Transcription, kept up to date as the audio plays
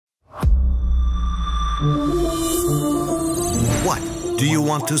What do you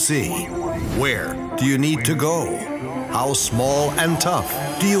want to see? Where do you need to go? How small and tough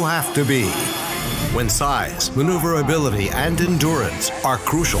do you have to be? When size, maneuverability, and endurance are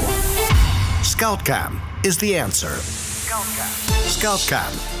crucial, ScoutCam is the answer.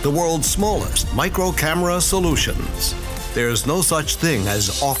 ScoutCam, the world's smallest micro-camera solutions. There's no such thing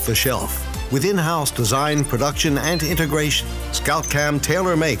as off-the-shelf. With in-house design, production, and integration, ScoutCam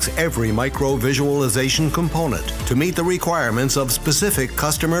tailor-makes every micro-visualization component to meet the requirements of specific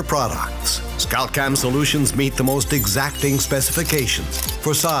customer products. ScoutCam solutions meet the most exacting specifications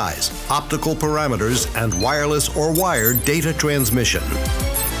for size, optical parameters, and wireless or wired data transmission.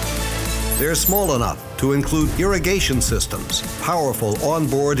 They're small enough to include irrigation systems, powerful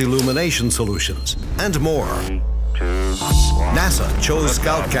onboard illumination solutions, and more. NASA chose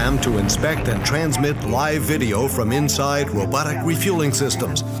ScoutCam to inspect and transmit live video from inside robotic refueling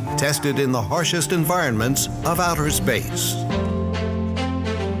systems tested in the harshest environments of outer space.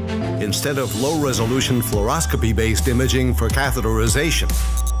 Instead of low-resolution fluoroscopy-based imaging for catheterization,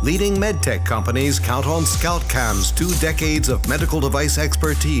 leading medtech companies count on ScoutCam's 2 decades of medical device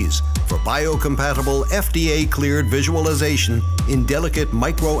expertise for biocompatible, FDA-cleared visualization in delicate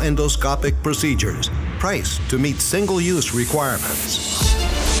microendoscopic procedures, priced to meet single-use requirements.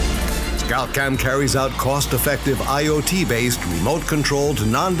 ScoutCam carries out cost-effective IoT-based, remote-controlled,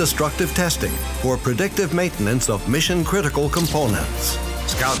 non-destructive testing for predictive maintenance of mission-critical components.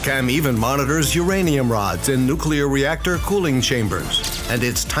 ScoutCam even monitors uranium rods in nuclear reactor cooling chambers, and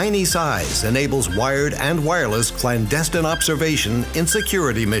its tiny size enables wired and wireless clandestine observation in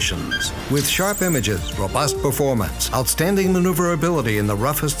security missions. With sharp images, robust performance, outstanding maneuverability in the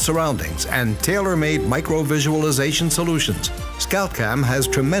roughest surroundings, and tailor-made micro-visualization solutions, ScoutCam has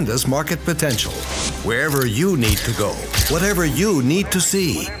tremendous market potential. Wherever you need to go, whatever you need to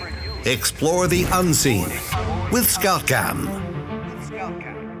see, explore the unseen with ScoutCam.